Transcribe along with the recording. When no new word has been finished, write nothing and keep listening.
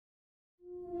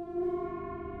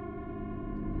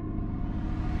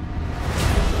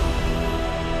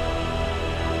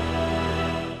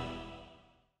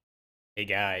Hey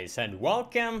guys, and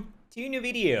welcome to a new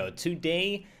video.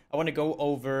 Today I want to go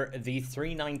over the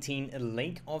 3.19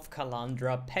 Lake of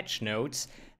Kalandra patch notes,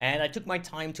 and I took my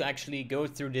time to actually go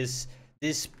through this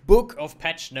book of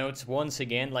patch notes once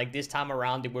again. Like this time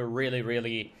around they were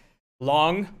really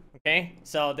long, okay?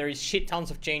 So there is shit tons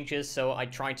of changes, so I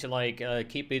tried to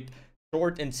keep it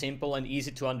short and simple and easy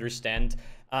to understand.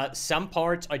 Some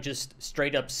parts I just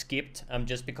straight up skipped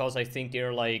just because I think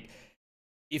they're like,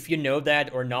 if you know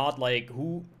that or not, like,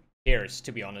 who cares,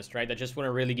 to be honest, right? I just want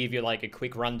to really give you like a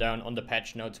quick rundown on the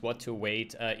patch notes, what to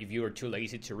wait if you are too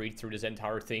lazy to read through this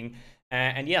entire thing.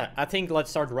 And yeah, I think let's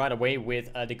start right away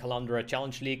with the Kalandra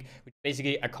Challenge League, which is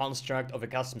basically a construct of a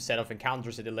custom set of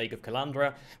encounters at the Lake of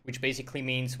Kalandra, which basically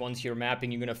means once you're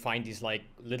mapping, you're gonna find these like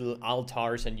little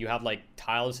altars and you have like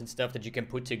tiles and stuff that you can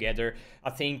put together.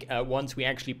 I think once we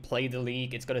actually play the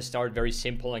league, it's gonna start very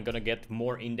simple and gonna get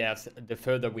more in-depth the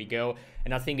further we go.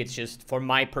 And I think it's just, for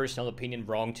my personal opinion,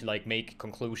 wrong to like make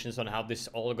conclusions on how this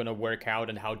all gonna work out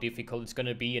and how difficult it's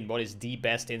gonna be and what is the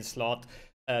best in slot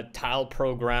tile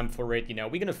program for it. You know,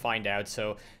 we're gonna find out,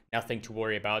 so nothing to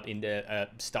worry about in the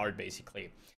start, basically.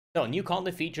 So, new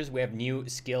content features, we have new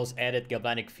skills added: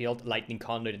 Galvanic Field, Lightning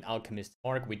Conduit, and Alchemist's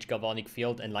Mark, which Galvanic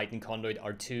Field and Lightning Conduit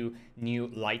are two new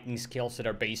lightning skills that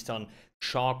are based on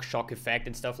shock effect,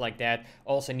 and stuff like that.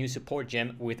 Also, new support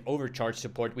gem with Overcharge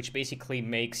support, which basically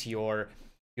makes your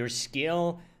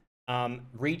skill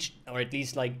reach, or at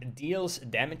least like deals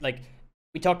damage. Like,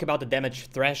 we talked about the damage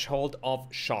threshold of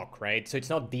shock, right? So it's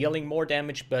not dealing more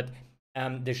damage, but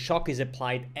the shock is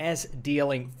applied as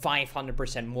dealing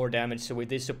 500% more damage. So with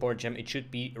this support gem, it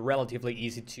should be relatively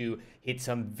easy to hit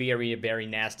some very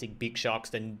nasty big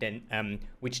shocks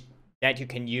which you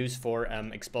can use for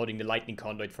exploding the lightning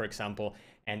conduit, for example,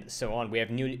 and so on. We have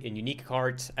new and unique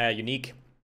cards, unique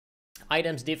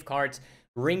items, div cards,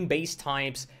 ring base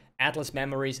types, Atlas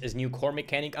Memories as new core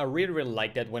mechanic. I really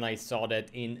like that when I saw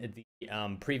that in the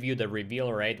preview, the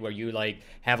reveal, right, where you like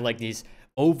have like these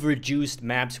overjuiced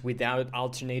maps without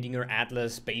alternating your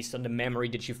Atlas based on the memory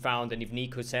that you found. And if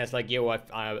Nico says like, yo,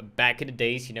 back in the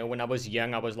days, you know, when I was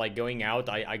young, I was like going out,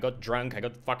 I got drunk, I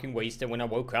got fucking wasted. When I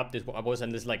woke up, I was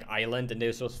on this like island, and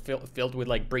this was filled with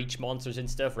like breach monsters and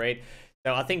stuff, right?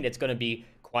 So I think that's gonna be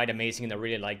quite amazing, and I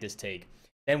really like this take.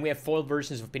 Then we have foil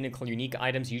versions of Pinnacle unique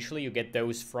items. Usually you get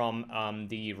those from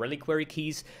the reliquary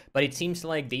keys, but it seems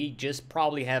like they just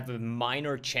probably have a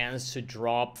minor chance to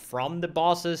drop from the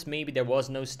bosses. Maybe there was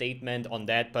no statement on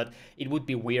that, but it would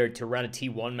be weird to run a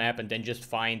T1 map and then just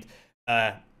find,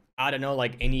 I don't know,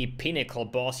 like any Pinnacle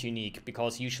boss unique,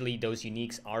 because usually those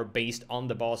uniques are based on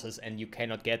the bosses and you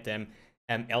cannot get them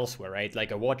elsewhere, right?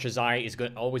 Like a Watcher's Eye is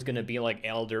always going to be like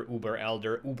Elder, Uber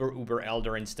Elder, Uber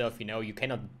Elder and stuff, you know? You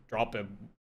cannot drop a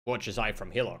Watcher's Eye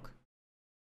from Hillock,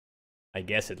 I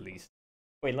guess, at least.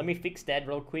 Wait, let me fix that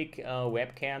real quick.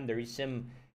 Webcam, there is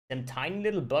some tiny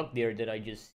little bug there that I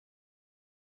just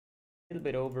a little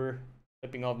bit over,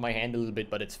 flipping off my hand a little bit,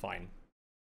 but it's fine.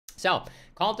 So,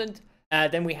 content.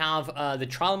 Then we have the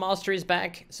Trial Master is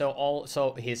back, so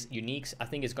also his uniques. I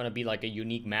think it's gonna be like a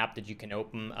unique map that you can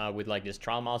open with like this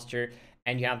Trial Master,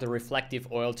 and you have the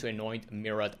reflective oil to anoint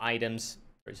mirrored items.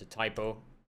 There's a typo.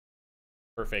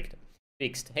 Perfect,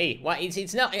 fixed. Hey, why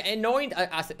it's not anoint?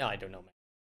 I don't know, man.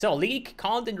 So leak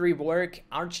content rework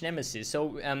Arch Nemesis.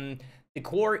 So the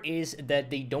core is that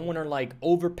they don't want to like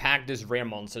overpack these rare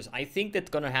monsters. I think that's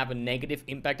gonna have a negative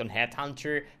impact on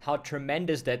Headhunter. How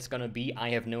tremendous that's gonna be,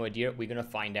 I have no idea. We're gonna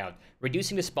find out.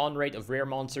 Reducing the spawn rate of rare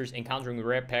monsters encountering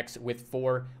rare packs with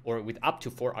 4 or with up to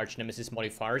 4 Arch Nemesis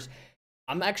modifiers.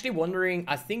 I'm actually wondering,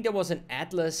 I think there was an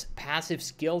Atlas passive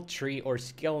skill tree or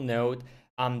skill node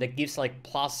that gives like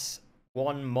 +1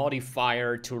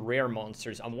 modifier to rare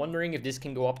monsters. I'm wondering if this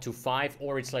can go up to 5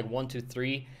 or it's like 1 to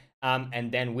 3.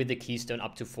 And then with the keystone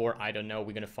up to 4, I don't know,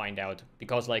 we're gonna find out.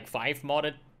 Because like 5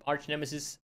 modded Arch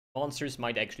Nemesis monsters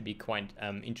might actually be quite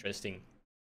interesting.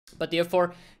 But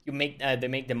therefore, they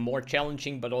make them more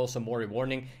challenging, but also more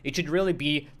rewarding. It should really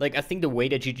be, like, I think the way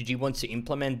that GGG wants to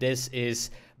implement this is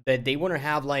that they want to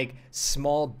have like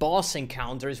small boss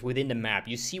encounters within the map.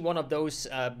 You see one of those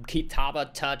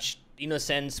Kitaba Touch,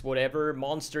 Innocence, whatever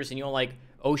monsters, and you're like,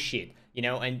 oh shit, you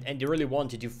know, and you really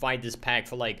wanted to fight this pack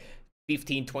for like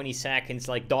 15-20 seconds,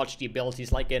 like dodge the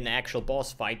abilities like an actual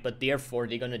boss fight, but therefore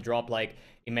they're gonna drop like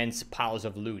immense piles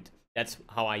of loot. That's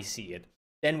how I see it.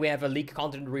 Then we have a leak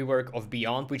content rework of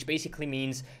Beyond, which basically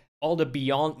means all the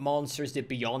Beyond monsters, the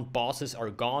Beyond bosses are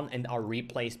gone and are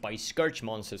replaced by Scourge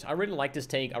monsters. I really like this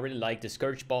take. I really like the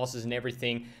Scourge bosses and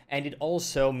everything. And it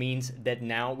also means that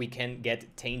now we can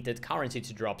get Tainted currency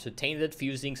to drop. So Tainted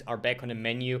Fusings are back on the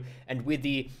menu. And with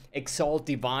the Exalt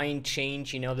Divine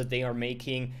change, you know, that they are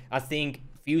making, I think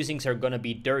Fusings are gonna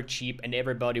be dirt cheap and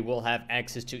everybody will have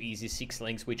access to easy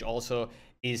 6-links, which also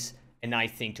is a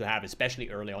nice thing to have, especially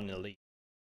early on in the league.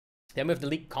 Then we have the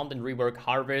league content rework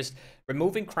harvest,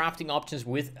 removing crafting options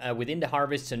within the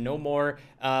harvest, so no more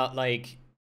like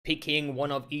picking one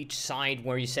of each side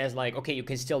where he says like, okay, you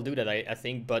can still do that, I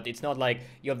think, but it's not like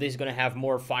you have this is gonna have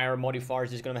more fire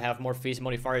modifiers, it's gonna have more fizz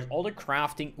modifiers. All the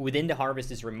crafting within the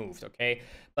harvest is removed, okay?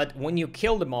 But when you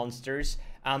kill the monsters,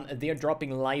 they are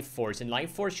dropping life force, and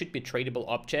life force should be tradable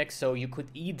objects, so you could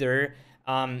either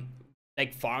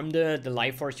like farm the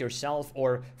life force yourself,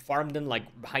 or farm them like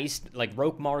heist, like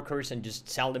rogue markers, and just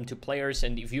sell them to players.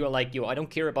 And if you are like, yo, I don't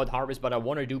care about harvest, but I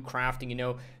want to do crafting, you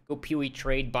know, go PoE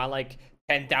trade, buy like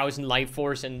 10,000 life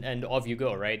force and off you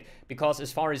go, right? Because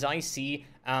as far as I see,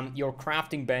 your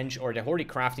crafting bench or the Horde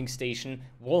crafting station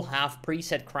will have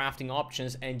preset crafting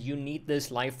options, and you need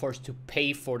this life force to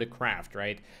pay for the craft,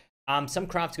 right? Some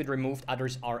crafts get removed,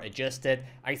 others are adjusted.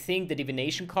 I think the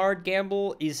divination card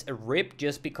gamble is a rip,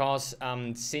 just because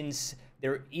since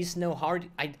there is no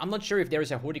I'm not sure if there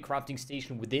is a Horde crafting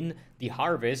station within the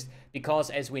harvest, because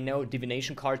as we know,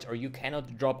 divination cards, or you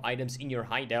cannot drop items in your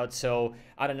hideout. So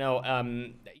I don't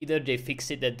know, either they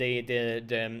fix it that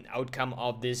the outcome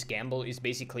of this gamble is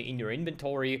basically in your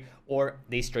inventory, or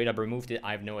they straight up removed it.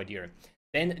 I have no idea.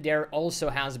 Then there also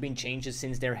has been changes,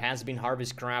 since there has been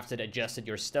harvest crafts that adjusted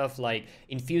your stuff, like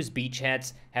infused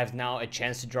beachheads have now a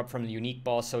chance to drop from the unique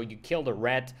boss. So you kill the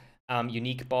red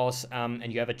unique boss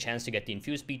and you have a chance to get the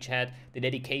infused beachhead. The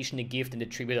dedication, the gift, and the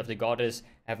tribute of the goddess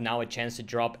have now a chance to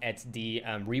drop at the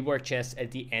rework chest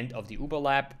at the end of the Uber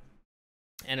lab.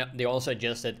 And they also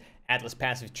adjusted Atlas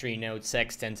passive tree node,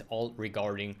 sextants, all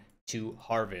regarding to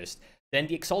harvest. Then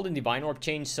the Exalted Divine Orb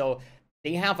change. So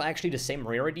they have actually the same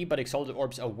rarity, but Exalted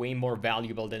Orbs are way more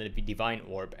valuable than a Divine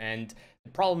Orb. And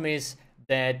the problem is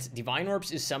that Divine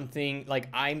Orbs is something, like,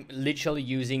 I'm literally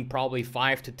using probably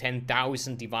 5 to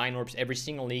 10,000 Divine Orbs every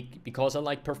single league, because I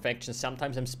like perfection.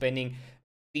 Sometimes I'm spending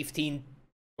 15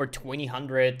 or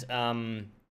 2000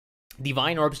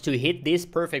 Divine Orbs to hit this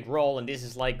perfect roll, and this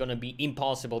is like gonna be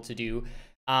impossible to do.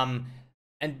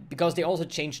 And because they also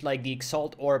changed like the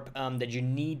Exalt Orb that you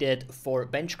needed for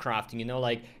bench crafting, you know,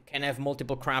 like can have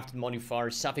multiple crafted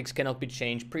modifiers, suffix cannot be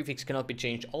changed, prefix cannot be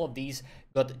changed. All of these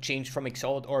got changed from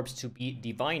Exalt Orbs to be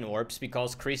Divine Orbs,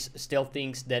 because Chris still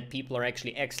thinks that people are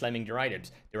actually X-slamming their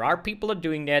items. There are people that are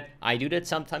doing that. I do that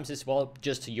sometimes as well,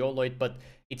 just to YOLO it, but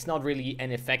it's not really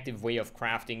an effective way of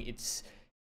crafting. It's,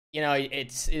 you know,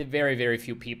 it's very, very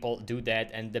few people do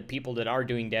that, and the people that are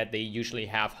doing that, they usually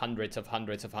have hundreds of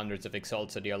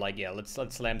Exalts, so they're like, yeah, let's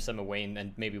slam some away,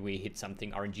 and maybe we hit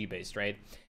something RNG based, right?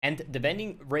 And the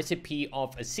vending recipe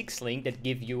of a 6-link that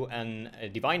give you a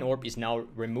Divine Orb is now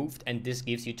removed, and this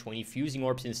gives you 20 Fusing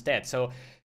Orbs instead. So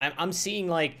I'm seeing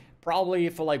like probably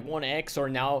for like 1x, or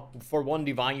now for 1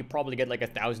 Divine, you probably get like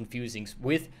 1,000 Fusings,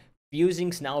 with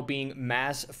Fusings now being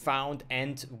mass found,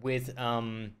 and with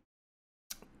how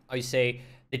you say,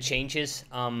 the changes,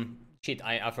 shit,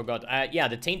 I forgot, yeah,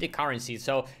 the tainted currency.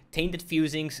 So tainted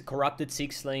fusings, corrupted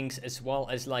 6-links, as well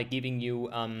as like giving you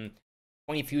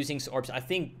 20 fusings orbs. I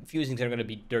think fusings are going to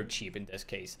be dirt cheap in this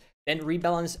case. Then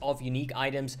rebalance of unique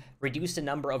items, reduce the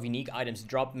number of unique items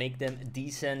drop, make them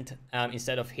decent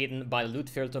instead of hidden by loot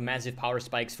filter, massive power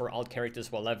spikes for alt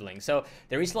characters while leveling. So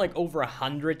there is like over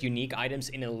 100 unique items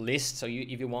in a list, so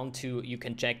if you want to, you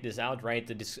can check this out, right?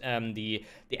 The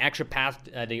actual path,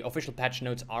 the official patch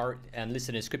notes are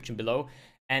listed in the description below.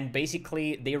 And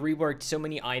basically, they reworked so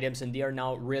many items, and they are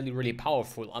now really, really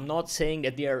powerful. I'm not saying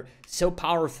that they are so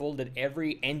powerful that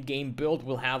every endgame build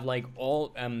will have like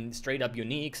all straight up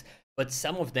uniques, but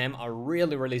some of them are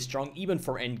really, really strong, even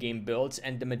for endgame builds,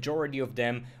 and the majority of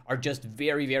them are just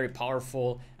very, very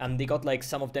powerful. They got like,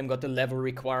 some of them got the level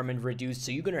requirement reduced,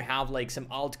 so you're gonna have like some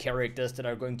alt characters that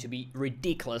are going to be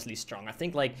ridiculously strong. I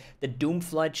think like the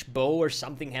Doomfletch bow or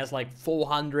something has like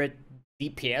 400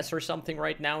 DPS or something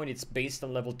right now, and it's based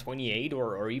on level 28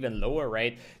 or even lower,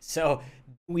 right? So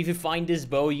if you find this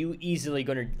bow, you easily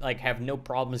gonna like have no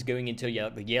problems going into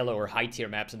yellow or high tier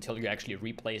maps until you actually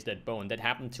replace that bow. And that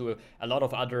happened to a lot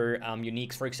of other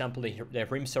uniques. For example, the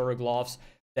Rimsora gloves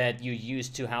that you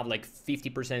used to have like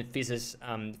 50%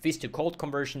 fizz to cold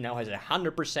conversion now has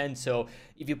 100%. So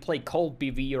if you play cold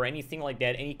BV or anything like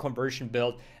that, any conversion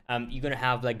build, you're gonna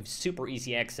have like super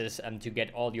easy access to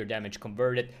get all your damage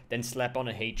converted. Then slap on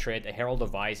a hatred, a herald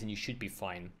of ice, and you should be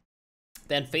fine.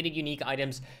 Then Fated Unique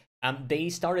items, they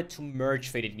started to merge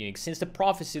Fated Unique. Since the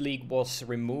Prophecy League was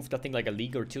removed, I think like a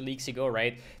league or 2 leagues ago,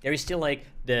 right? There is still like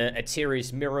the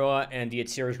Atziri's Mirror and the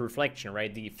Atziri's Reflection,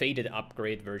 right? The Fated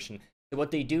upgrade version. So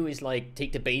what they do is like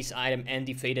take the base item and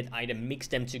the Fated item, mix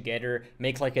them together,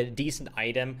 make like a decent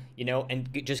item, you know, and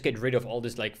just get rid of all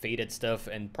this like Fated stuff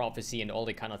and Prophecy and all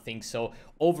that kind of things. So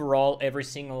overall, every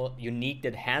single unique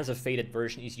that has a Fated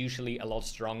version is usually a lot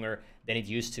stronger than it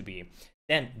used to be.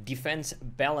 Then, Defense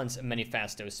Balance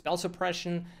Manifesto. Spell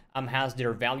Suppression has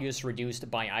their values reduced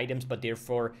by items, but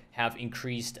therefore have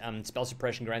increased spell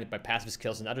suppression granted by passive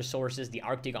skills and other sources. The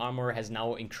Arctic Armor has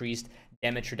now increased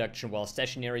damage reduction while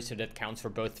stationary, so that counts for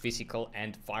both physical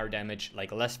and fire damage,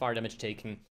 like less fire damage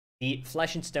taken. The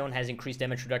Flesh and Stone has increased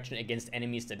damage reduction against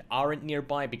enemies that aren't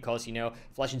nearby, because, you know,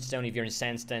 Flesh and Stone, if you're in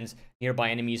Sandstance, nearby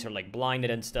enemies are, like,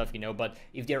 blinded and stuff, you know, but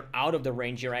if they're out of the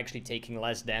range, you're actually taking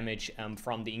less damage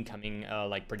from the incoming,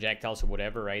 like, projectiles or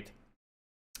whatever, right?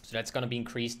 So that's gonna be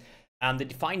increased. The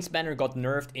Defiance Banner got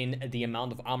nerfed in the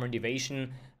amount of armor and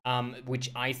evasion, which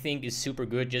I think is super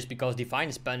good, just because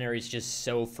Defiance Banner is just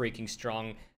so freaking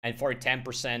strong. And for a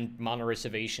 10% mana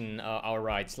reservation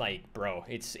aura, it's like, bro,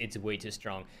 it's way too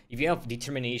strong. If you have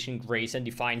Determination, Grace, and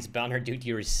Defiance Banner, dude,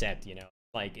 you're set, you know?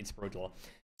 Like, it's brutal.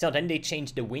 So then they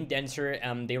changed the Wind Dancer.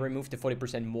 They removed the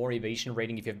 40% more evasion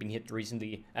rating if you have been hit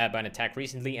recently by an attack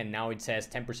recently, and now it says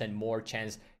 10% more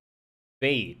chance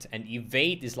evade. And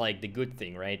evade is like the good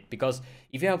thing, right? Because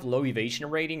if you have low evasion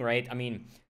rating, right? I mean,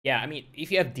 yeah, I mean,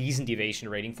 if you have decent evasion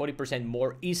rating, 40%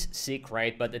 more is sick,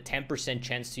 right? But the 10%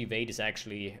 chance to evade is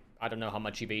actually, I don't know how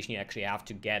much evasion you actually have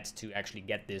to get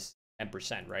this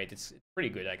 10%, right? It's pretty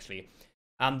good, actually.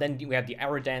 Then we have the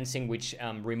Arrow Dancing, which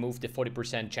removed the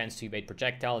 40% chance to evade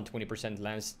projectile and 20%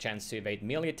 less chance to evade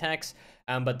melee attacks.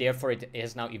 But therefore, it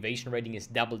has now evasion rating is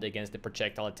doubled against the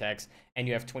projectile attacks, and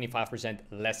you have 25%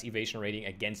 less evasion rating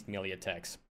against melee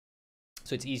attacks.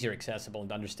 So it's easier accessible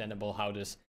and understandable how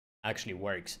this actually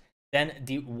works. Then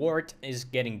the Ward is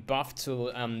getting buffed,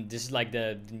 so this is like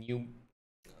the new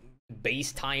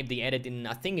base type they added in,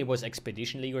 I think it was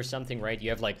Expedition League or something, right?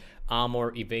 You have like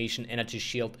Armor, Evasion, Energy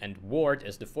Shield, and Ward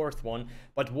as the 4th one.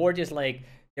 But Ward is like,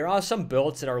 there are some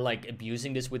builds that are like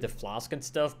abusing this with the Flask and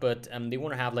stuff, but they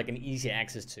want to have like an easy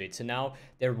access to it. So now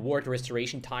their Ward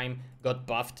restoration time got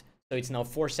buffed, so it's now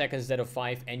 4 seconds instead of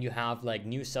 5, and you have like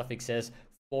new suffixes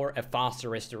for a faster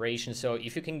restoration. So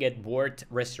if you can get Ward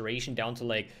restoration down to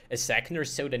like a second or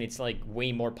so, then it's like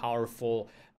way more powerful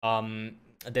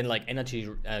than like Energy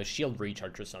Shield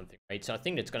recharge or something, right? So I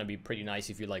think that's gonna be pretty nice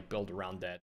if you like build around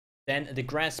that. Then the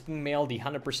Grasping Mail, the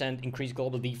 100% increased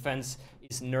global defense,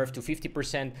 is nerfed to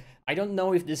 50%. I don't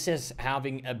know if this is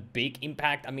having a big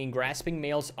impact. I mean, Grasping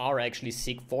Mails are actually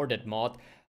sick for that mod,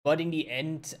 but in the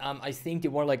end, I think they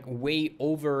were like way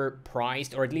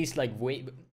overpriced, or at least like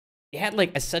they had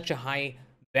like such a high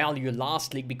value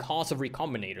last league because of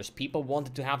recombinators. People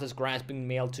wanted to have this Grasping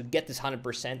Mail to get this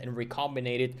 100% and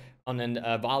recombinate it on an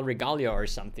Val Regalia or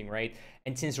something, right?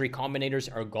 And since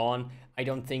recombinators are gone, I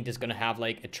don't think there's gonna have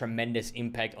like a tremendous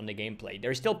impact on the gameplay.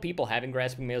 There's still people having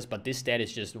Grasping Mails, but this stat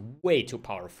is just way too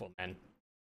powerful, man.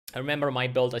 I remember my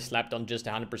build, I slapped on just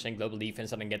 100% global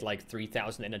defense and I get like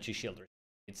 3000 energy shielders.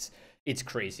 It's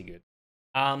crazy good.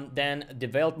 Then the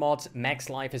Veiled mods, max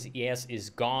life as ES is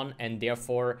gone, and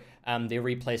therefore they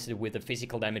replaced it with the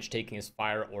physical damage taken as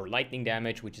fire or lightning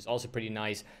damage, which is also pretty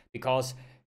nice, because,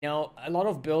 you know, a lot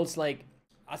of builds, like,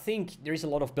 I think there's a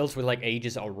lot of builds with like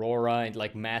Aegis Aurora and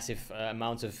like massive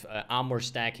amounts of armor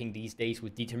stacking these days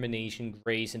with Determination,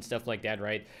 Grace, and stuff like that,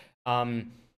 right?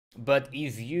 But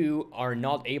if you are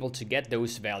not able to get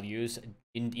those values,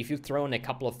 if you throw in a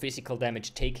couple of physical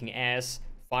damage taking as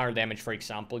fire damage, for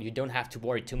example, you don't have to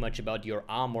worry too much about your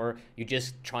armor. You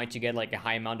just try to get like a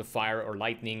high amount of fire or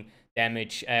lightning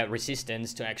damage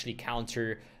resistance to actually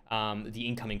counter the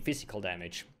incoming physical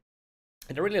damage.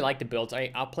 And I really like the builds. I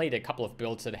played a couple of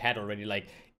builds that had already like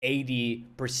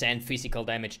 80% physical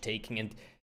damage taking, and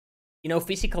you know,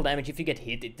 physical damage, if you get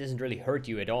hit, it doesn't really hurt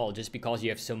you at all, just because you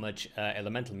have so much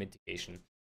elemental mitigation.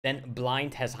 Then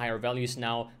Blind has higher values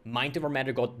now. Mind over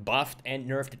Matter got buffed and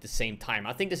nerfed at the same time.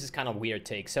 I think this is kind of a weird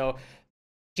take. So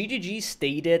GGG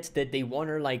stated that they want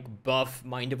to like buff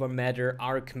Mind over Matter,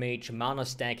 Archmage, mana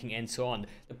stacking, and so on.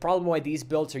 The problem why these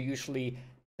builds are usually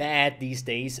bad these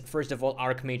days, first of all,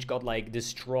 Archmage got like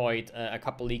destroyed a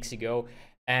couple leagues ago.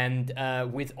 And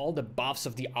with all the buffs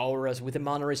of the auras, with the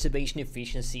mana reservation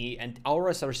efficiency, and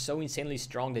auras are so insanely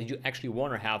strong that you actually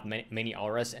want to have many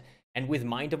auras. And with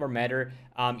Mind over Matter,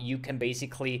 you can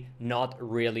basically not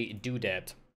really do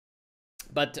that.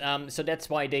 But so that's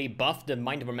why they buffed the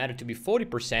Mind over Matter to be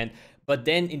 40%. But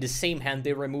then in the same hand,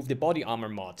 they remove the body armor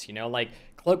mods, you know, like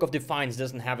Cloak of Defiance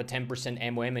doesn't have a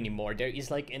 10% MOM anymore. There is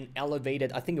like an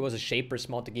elevated, I think it was a Shaper's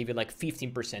mod that gave you like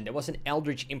 15%. There was an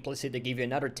Eldritch Implicit that gave you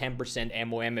another 10%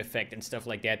 MOM effect and stuff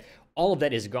like that. All of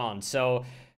that is gone. So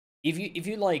if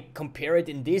you like compare it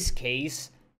in this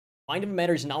case, Mind of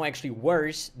Matter is now actually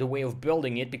worse, the way of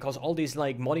building it, because all these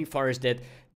like modifiers that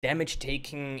damage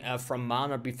taking from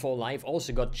mana before life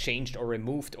also got changed or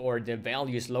removed, or the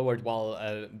value is lowered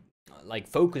while like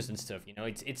focus and stuff, you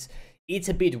know. It's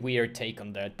a bit weird take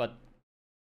on that, but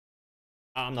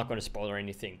I'm not going to spoil or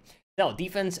anything. So,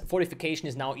 defense fortification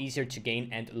is now easier to gain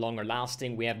and longer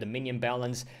lasting. We have the minion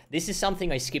balance. This is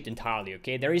something I skipped entirely,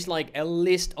 okay? There is like a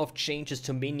list of changes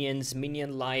to minions,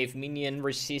 minion life, minion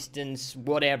resistance,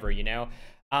 whatever, you know?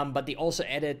 But they also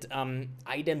added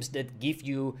items that give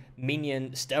you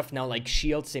minion stuff now, like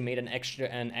shields. They made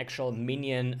an actual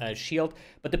minion shield.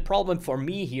 But the problem for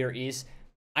me here is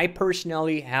I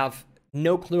personally have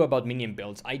no clue about minion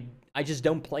builds. I just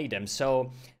don't play them,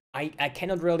 so I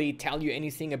cannot really tell you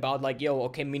anything about like, yo,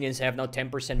 okay, minions have now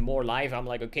 10% more life. I'm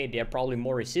like, okay, they're probably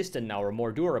more resistant now or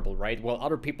more durable, right? Well,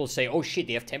 other people say, oh shit,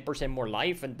 they have 10% more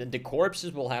life, and then the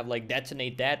corpses will have like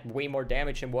detonate that, way more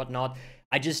damage and whatnot.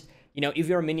 I just, you know, if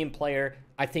you're a minion player,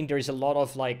 I think there's a lot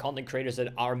of like content creators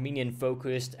that are minion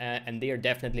focused, and they are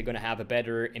definitely going to have a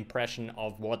better impression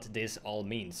of what this all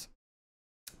means.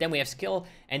 Then we have skill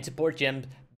and support gem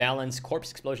balance,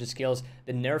 corpse explosion skills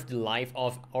that nerfed the life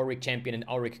of Auric Champion and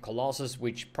Auric Colossus,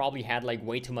 which probably had like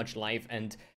way too much life.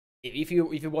 And if you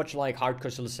watch like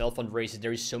hardcore self-fund races,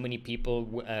 there is so many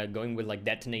people going with like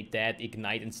detonate that,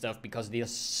 ignite and stuff, because they are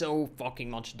so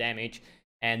fucking much damage,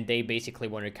 and they basically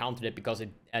want to counter it because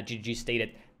GG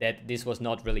stated that this was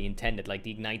not really intended. Like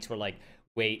the ignites were like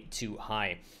way too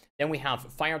high. Then we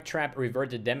have Fire Trap,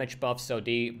 reverted damage buff, so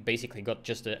they basically got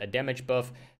just a damage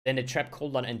buff. Then the Trap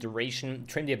cooldown and duration,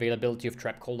 trim the availability of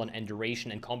Trap cooldown and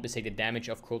duration, and compensate the damage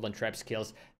of cooldown trap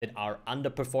skills that are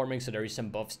underperforming. So there is some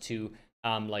buffs to,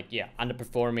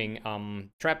 underperforming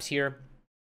traps here.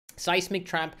 Seismic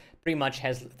Trap pretty much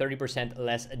has 30%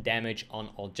 less damage on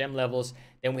all gem levels.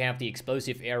 Then we have the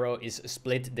Explosive Arrow is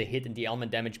split the hit and the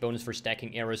element damage bonus for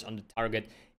stacking arrows on the target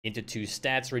into 2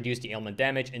 stats, reduce the element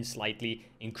damage, and slightly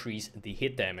increase the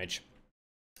hit damage.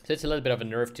 So it's a little bit of a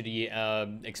nerf to the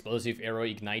Explosive Arrow,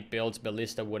 Ignite builds,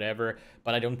 Ballista, whatever,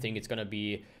 but I don't think it's going to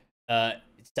be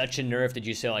such a nerf that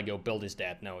you say, like, yo, build is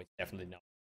dead. No, it's definitely not.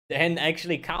 Then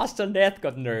actually Cast on Death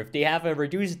got nerfed. They have a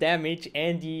reduced damage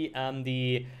and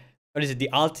the what is it, the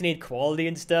alternate quality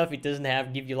and stuff. It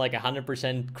doesn't give you like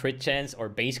 100% crit chance or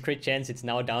base crit chance. It's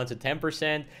now down to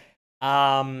 10%.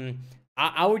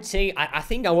 I would say, I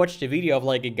think I watched a video of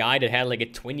like a guy that had like a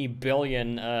 20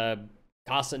 billion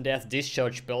Cast on Death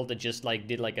discharge build that just like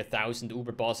did like 1,000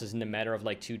 Uber bosses in a matter of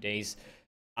like 2 days.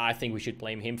 I think we should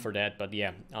blame him for that, but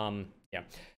yeah,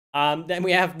 then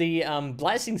we have the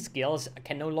blessing skills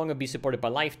can no longer be supported by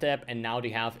life tap, and now they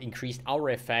have increased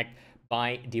aura effect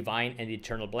by Divine and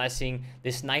Eternal Blessing.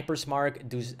 The Sniper's Mark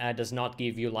does not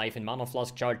give you life and Mana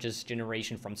Flask charges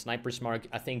generation from Sniper's Mark.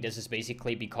 I think this is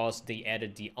basically because they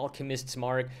added the Alchemist's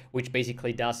Mark, which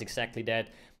basically does exactly that.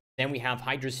 Then we have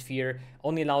Hydrosphere,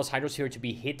 only allows Hydrosphere to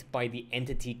be hit by the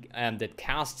entity that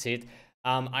casts it.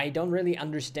 I don't really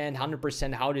understand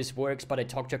 100% how this works, but I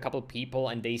talked to a couple people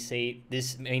and they say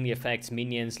this mainly affects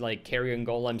minions like carrion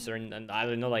golems, and I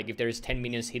don't know, like if there's 10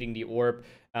 minions hitting the orb,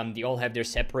 they all have their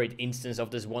separate instance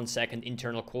of this 1 second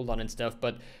internal cooldown and stuff.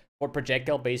 But for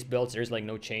projectile based builds, there's like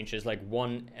no change. There's like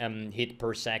 1 hit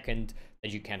per second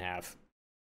that you can have.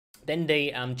 Then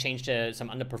they changed some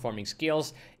underperforming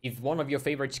skills. If one of your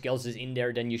favorite skills is in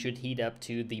there, then you should heat up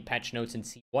to the patch notes and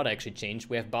see what actually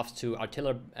changed. We have buffs to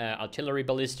Artillery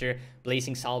Ballista,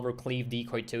 Blazing Salvo, Cleave,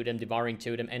 Decoy Totem, Devouring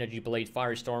Totem, Energy Blade,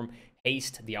 Firestorm,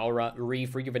 Haste, the Aura,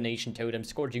 Reef, Rejuvenation Totem,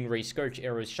 Scourging Ray, Scourge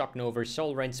Arrows, Shock Nova,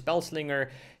 Soul Rend,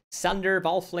 Spellslinger, Sunder,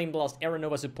 Valve Flame Blast, Arrow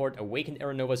Nova support, Awakened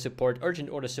Arrow Nova support,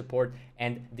 Urgent Order support,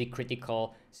 and the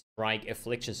Critical Strike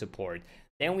Affliction support.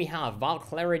 Then we have Val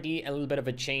Clarity, a little bit of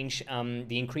a change.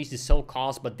 The increase is soul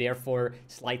cost, but therefore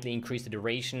slightly increase the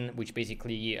duration, which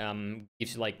basically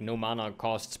gives you like no mana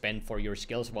cost spent for your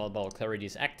skills while Val Clarity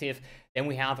is active. Then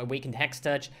we have Awakened Hex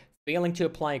Touch. Failing to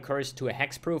apply a curse to a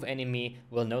hexproof enemy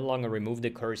will no longer remove the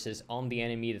curses on the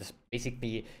enemy. That's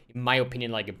basically, in my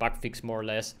opinion, like a bug fix more or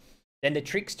less. Then the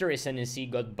Trickster Ascendancy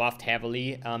got buffed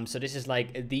heavily. So this is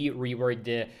like the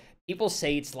rework. People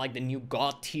say it's like the new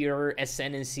God tier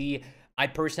Ascendancy. I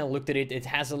personally looked at it. It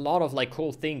has a lot of like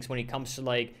cool things when it comes to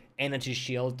like energy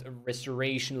shield,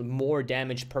 restoration, more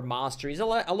damage per mastery. It's a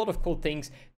lot of cool things,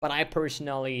 but I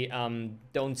personally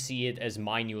don't see it as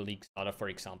my new League starter, for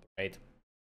example, right?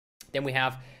 Then we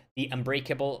have the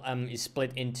Unbreakable is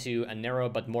split into a narrow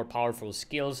but more powerful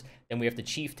skills. Then we have the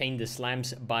Chieftain, the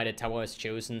slams by the Tower has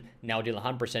chosen now deal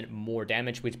 100% more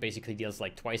damage, which basically deals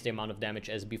like twice the amount of damage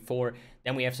as before.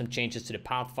 Then we have some changes to the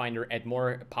Pathfinder, add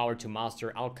more power to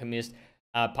Master Alchemist,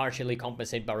 partially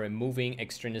compensate by removing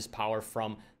extraneous power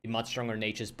from the much stronger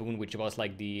Nature's Boon, which was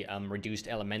like the reduced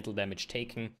elemental damage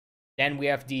taken. Then we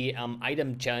have the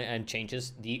item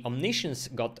changes. The Omniscience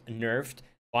got nerfed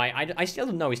by, I still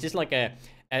don't know, is this like a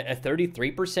 33%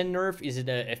 nerf? Is it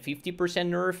a 50%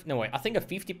 nerf? No, I think a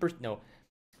 50%, no.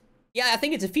 Yeah, I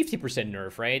think it's a 50%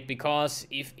 nerf, right? Because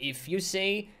if you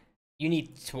say you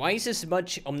need twice as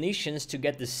much Omniscience to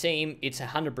get the same, it's a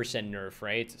 100% nerf,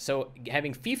 right? So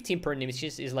having 15 per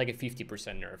Omniscience is like a 50%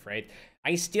 nerf, right?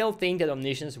 I still think that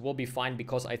Omniscience will be fine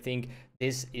because I think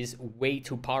this is way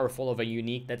too powerful of a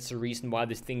unique. That's the reason why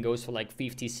this thing goes for like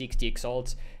 50, 60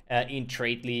 exalts in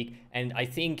Trade League. And I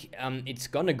think it's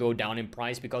gonna go down in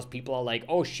price because people are like,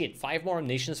 oh shit, 5 more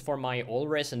Omniscience for my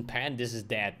All-Res and Pan, this is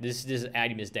dead. This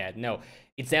item is dead. No,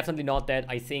 it's definitely not that.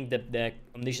 I think that the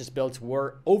Omniscience builds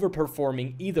were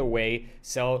overperforming either way,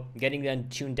 so getting them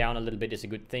tuned down a little bit is a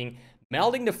good thing.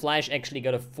 Melding the Flash actually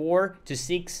got a 4 to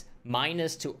 6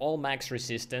 minus to all max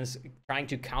resistance, trying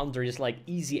to counter this like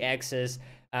easy access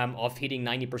of hitting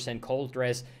 90% cold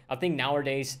res. I think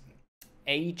nowadays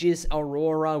Aegis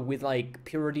Aurora with like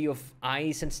Purity of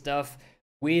Ice and stuff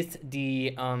with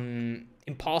the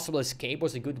Impossible Escape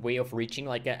was a good way of reaching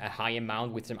like a high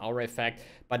amount with some aura effect,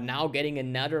 but now getting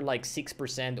another like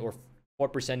 6% or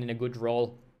 4% in a good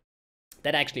roll,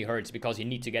 that actually hurts because you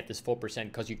need to get this 4%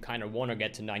 because you kind of want to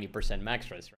get to 90%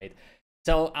 max res, right?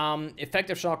 So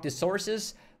effective shock, the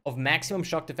sources of maximum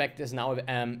shock effect is now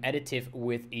additive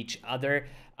with each other.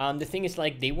 The thing is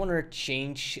like they want to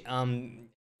change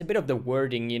a bit of the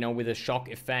wording, you know, with a shock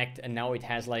effect, and now it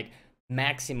has like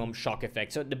maximum shock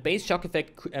effect. So the base shock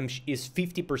effect is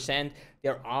 50%.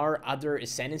 There are other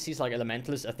ascendancies like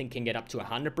Elementalist, I think, can get up to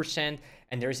 100%,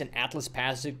 and there's an Atlas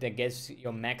passive that gets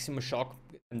your maximum shock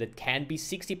that can be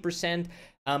 60%.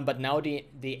 But now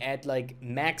they add like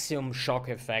maximum shock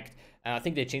effect. I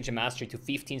think they changed the mastery to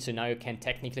 15, so now you can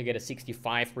technically get a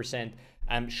 65%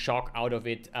 shock out of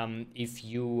it if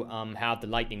you have the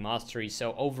lightning mastery.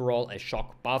 So overall a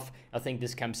shock buff. I think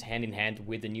this comes hand in hand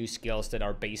with the new skills that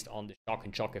are based on the shock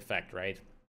and shock effect, right?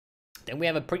 Then we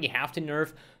have a pretty hefty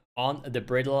nerf on the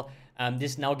brittle.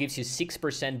 This now gives you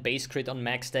 6% base crit on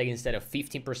max tag instead of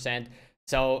 15%.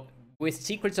 So with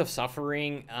Secrets of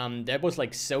Suffering, that was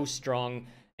like so strong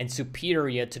and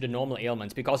superior to the normal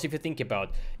ailments, because if you think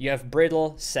about, you have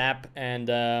Brittle, Sap,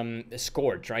 and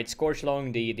Scourge, right? Scourge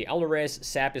lowering the Alvarez,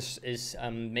 Sap is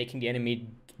making the enemy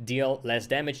deal less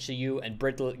damage to you, and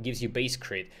Brittle gives you base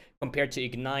crit. Compared to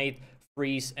Ignite,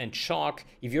 Freeze, and Shock,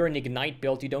 if you're an Ignite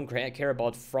build, you don't care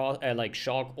about like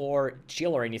Shock or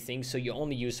Chill or anything, so you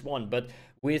only use one. But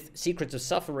with Secrets of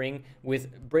Suffering,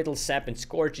 with Brittle, Sap, and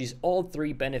Scourges, all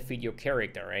three benefit your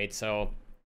character, right? So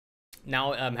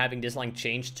now having this line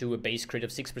changed to a base crit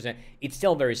of 6%, it's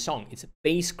still very strong. It's a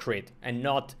base crit and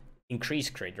not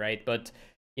increased crit, right? But,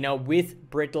 you know, with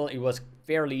Brittle, it was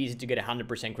fairly easy to get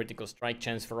 100% critical strike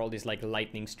chance for all these like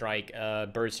lightning strike,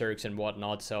 berserks and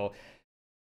whatnot. So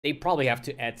they probably have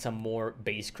to add some more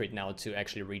base crit now to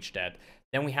actually reach that.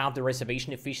 Then we have the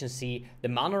reservation efficiency. The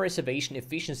mana reservation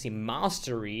efficiency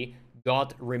mastery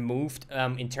got removed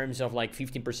in terms of like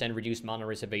 15% reduced mana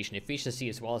reservation efficiency,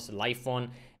 as well as the life one.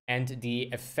 And the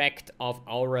effect of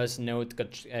Aura's node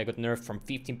got nerfed from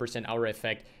 15% aura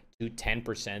effect to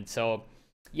 10%. So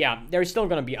yeah, there's still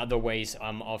gonna be other ways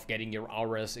of getting your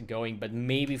auras going, but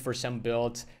maybe for some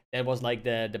builds that was like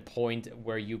the point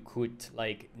where you could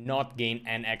like not gain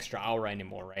an extra aura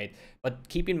anymore, right? But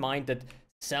keep in mind that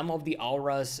some of the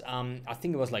auras, I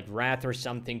think it was like Wrath or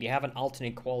something, they have an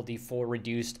alternate quality for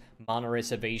reduced mana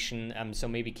reservation, so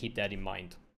maybe keep that in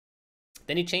mind.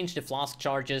 Then he changed the flask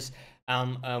charges,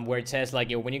 where it says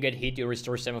like, when you get hit, you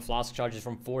restore 7 flask charges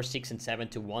from 4, 6, and 7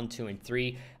 to 1, 2, and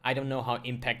 3. I don't know how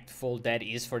impactful that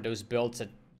is for those builds that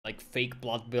like fake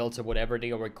blood builds or whatever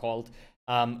they were called,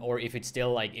 or if it's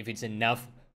still like, if it's enough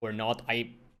or not. I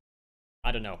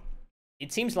don't know.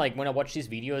 It seems like when I watch these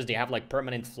videos, they have like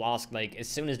permanent flask, like as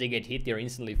soon as they get hit, they're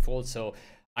instantly full. So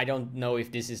I don't know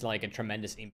if this is like a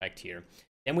tremendous impact here.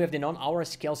 Then we have the non-aura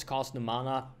skills cost no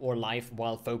mana or life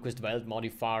while focused wild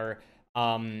modifier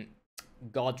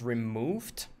got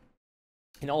removed,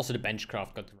 and also the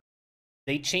benchcraft got removed.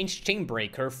 They changed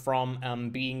Chainbreaker from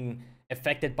being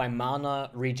affected by mana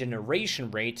regeneration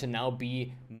rate to now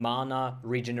be mana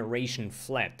regeneration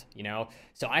flat, you know?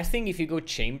 So I think if you go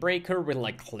Chainbreaker with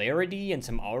like clarity and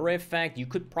some aura effect, you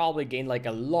could probably gain like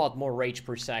a lot more rage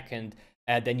per second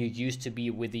than you used to be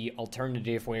with the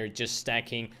alternative where you're just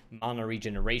stacking mana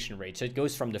regeneration rate. So it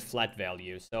goes from the flat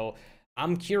value. So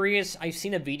I'm curious, I've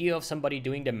seen a video of somebody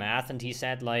doing the math, and he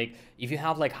said, like, if you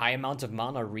have like high amounts of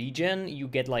mana regen, you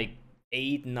get like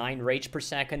 8-9 rage per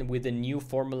second. With the new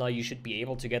formula, you should be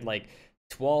able to get like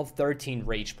 12-13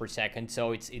 rage per second.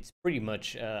 So it's pretty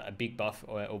much a big buff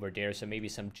over there. So maybe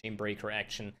some Chainbreaker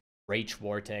action, Rage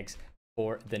Vortex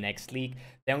for the next league.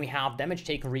 Then we have damage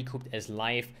taken recouped as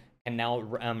life, can now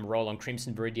roll on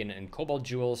Crimson Viridian and Cobalt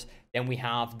Jewels. Then we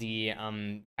have the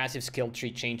passive skill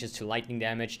tree changes to lightning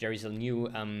damage. There is a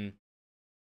new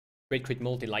crit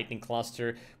multi-lightning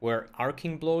cluster where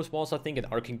Arcing Blows was, I think, and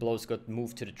Arcing Blows got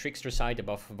moved to the Trickster side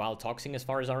above Vile Toxing as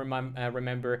far as I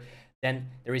remember. Then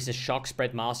there is a Shock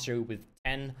Spread Mastery with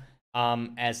 10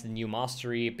 as the new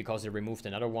mastery because they removed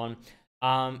another one.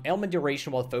 Element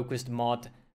Duration while focused mod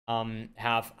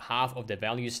have half of the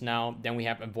values now. Then we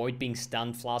have Avoid Being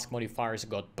Stunned. Flask modifiers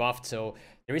got buffed, so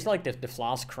there is like the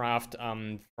Flask craft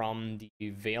from the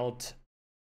Veiled,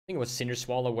 I think it was Cinder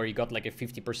Swallow, where you got like a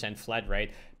 50% flat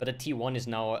rate, but the T1 is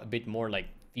now a bit more like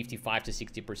 55 to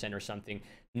 60% or something.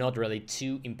 Not really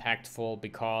too impactful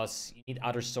because you need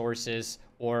other sources,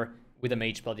 or with a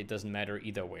Mage Blood it doesn't matter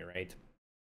either way, right?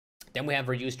 Then we have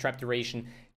Reduced Trap Duration.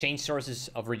 Change sources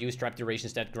of reduced trap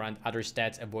durations that grant other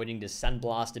stats, avoiding the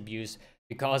Sunblast abuse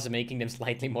because of making them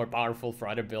slightly more powerful for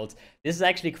other builds. This is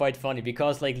actually quite funny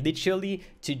because like literally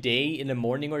today in the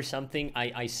morning or something,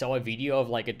 I saw a video of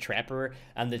like a trapper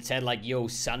and it said like, yo,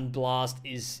 Sunblast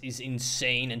is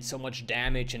insane and so much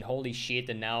damage and holy shit.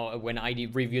 And now when I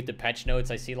reviewed the patch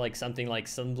notes, I see like something like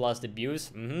Sunblast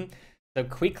abuse. So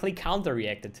quickly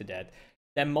counter-reacted to that.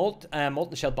 The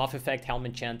Molten Shell buff effect,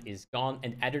 Helmet Chant, is gone,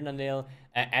 and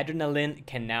Adrenaline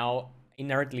can now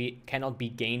inertly cannot be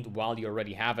gained while you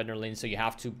already have Adrenaline, so you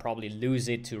have to probably lose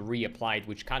it to reapply it,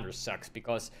 which kind of sucks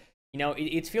because, you know,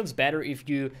 it feels better if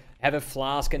you have a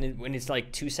flask and when it's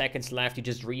like 2 seconds left, you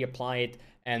just reapply it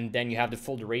and then you have the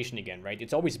full duration again, right?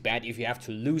 It's always bad if you have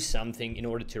to lose something in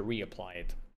order to reapply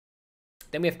it.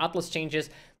 Then we have Atlas changes.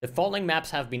 The following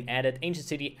maps have been added: Ancient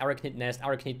City, Arachnid Nest,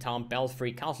 Arachnid Tomb,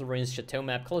 Belfry, Castle Ruins, Chateau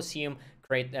Map, Colosseum,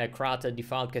 Krata,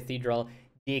 Defiled Cathedral,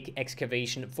 Dig,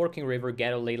 Excavation, Forking River,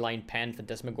 Ghetto, Leyline, Pan,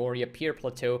 Phantasmagoria, Pier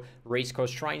Plateau,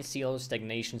 Racecourse, Shrine Seal,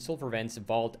 Stagnation, Sulfur Vents,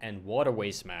 Vault, and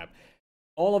Waterways map.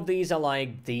 All of these are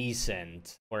like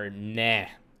decent, or nah.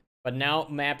 But now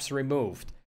maps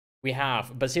removed. We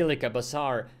have Basilica,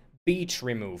 Bazaar, Beach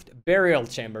removed, Burial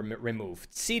Chamber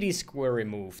removed, City Square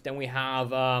removed. Then we have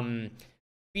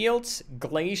Fields,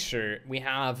 Glacier. We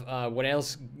have what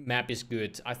else map is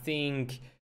good? I think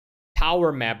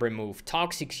Tower map removed,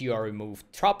 Toxic UR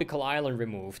removed, Tropical Island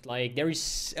removed. Like there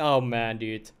is, oh man,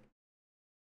 dude,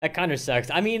 that kind of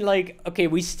sucks. I mean, like, okay,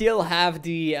 we still have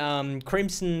the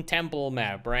Crimson Temple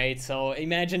map, right? So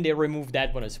imagine they removed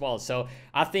that one as well. So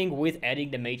I think with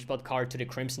adding the Mage Blood card to the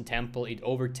Crimson Temple, it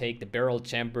overtake the Burial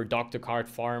Chamber, Doctor card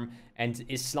farm. And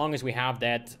as long as we have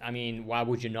that, I mean, why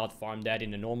would you not farm that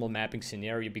in a normal mapping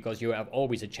scenario? Because you have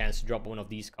always a chance to drop one of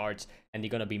these cards, and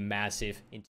they're gonna be massive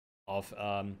in terms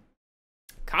of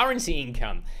currency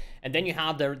income. And then you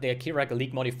have the Akira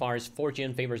League modifiers: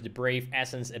 Fortune favors the Brave,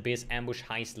 Essence, Abyss, Ambush,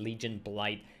 Heist, Legion,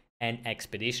 Blight, and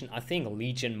Expedition. I think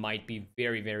Legion might be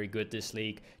very, very good this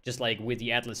league. Just like with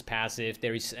the Atlas passive,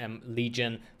 there is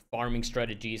Legion farming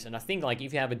strategies. And I think like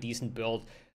if you have a decent build,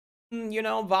 you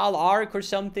know, Val Arc or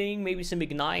something, maybe some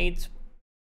Ignite,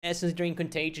 Essence Drain,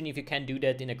 Contagion, if you can do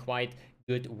that in a quite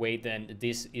good way, then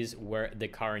this is where the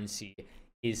currency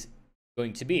is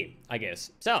going to be, I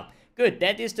guess. So good,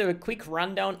 that is the quick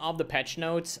rundown of the patch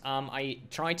notes. I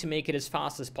tried to make it as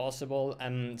fast as possible,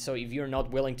 so if you're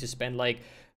not willing to spend like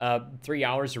 3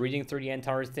 hours reading through the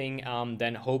entire thing,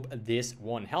 then hope this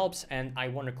one helps. And I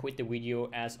want to quit the video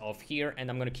as of here, and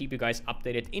I'm going to keep you guys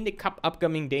updated in the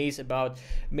upcoming days about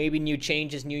maybe new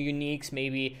changes, new uniques,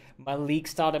 maybe my league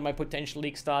starter, my potential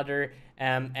league starter,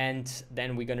 and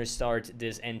then we're going to start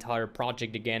this entire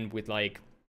project again with, like,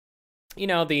 you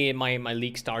know, my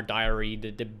league start diary,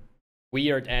 the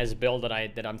weird ass build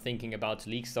that I'm thinking about to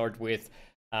league start with,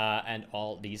 and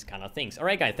all these kind of things. All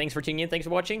right, guys, thanks for tuning in, thanks for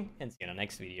watching, and see you in the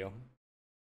next video.